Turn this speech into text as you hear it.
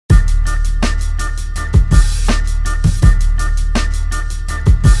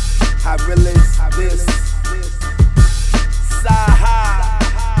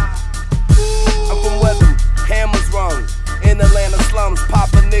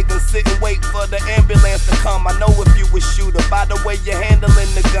wig and sit and wait for the ambulance to come. I know if you a shooter by the way you're handling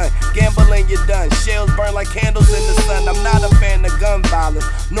the gun. Gambling you're done, shells burn like candles in the sun. I'm not a fan of gun violence,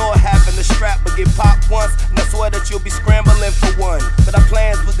 nor having a strap, but get popped once and I swear that you'll be scrambling for one. But our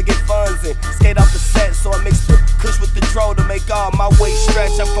plans was to get funds and skate off the set, so I mixed the kush with the dro to make all my weight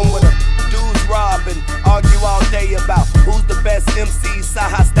stretch. I'm from with a dudes rob and argue all day about who's the best MC,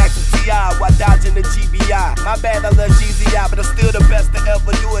 CyHi stacks of T.I. while dodging the GBI. My bad, I love GZI, but I'm still the best to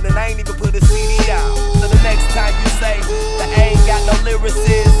ever do it, and I ain't even put a CD out. So the next time you say that I ain't got no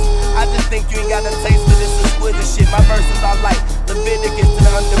lyricists, I just think you ain't got a taste for this exquisite shit. My verses are like Leviticus to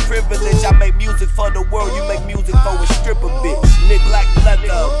the underprivileged. I make music for the world, you make music for a stripper bitch. Neglect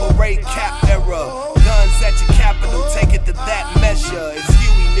leather, beret cap era, guns at your capital, take it to that measure. It's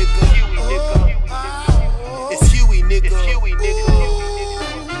Huey, nigga. It's Huey, nigga.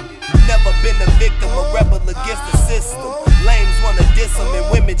 Never been a victim, a rebel against the system. Lames wanna diss him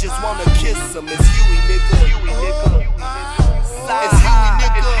and women just wanna kiss him. It's Huey, nigga. CyHi,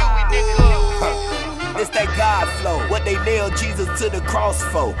 It's that God flow, what they nailed Jesus to the cross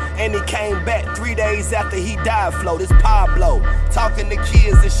for. And he came back 3 days after he died flow. This Pablo, talking to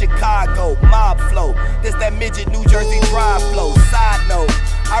kids in Chicago, mob flow. This that midget New Jersey drive flow. Side note,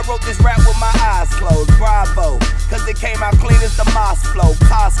 I wrote this rap with my eyes closed, bravo. Cause it came out clean as the Moss flow,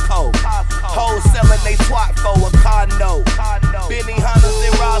 Costco. Hoes selling they twat for a car note. Benny Hunters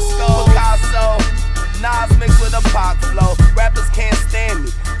and Roscoe, Picasso. Nas mixed with a pop flow. Rappers can't stand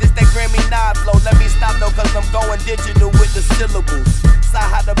me. This that Grammy Nod flow. Let me stop though, cause I'm going digital with the syllables.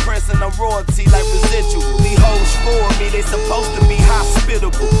 CyHi The Prynce and I'm royalty like residual. These hoes for me, they supposed to be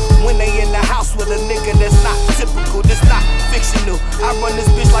hospitable.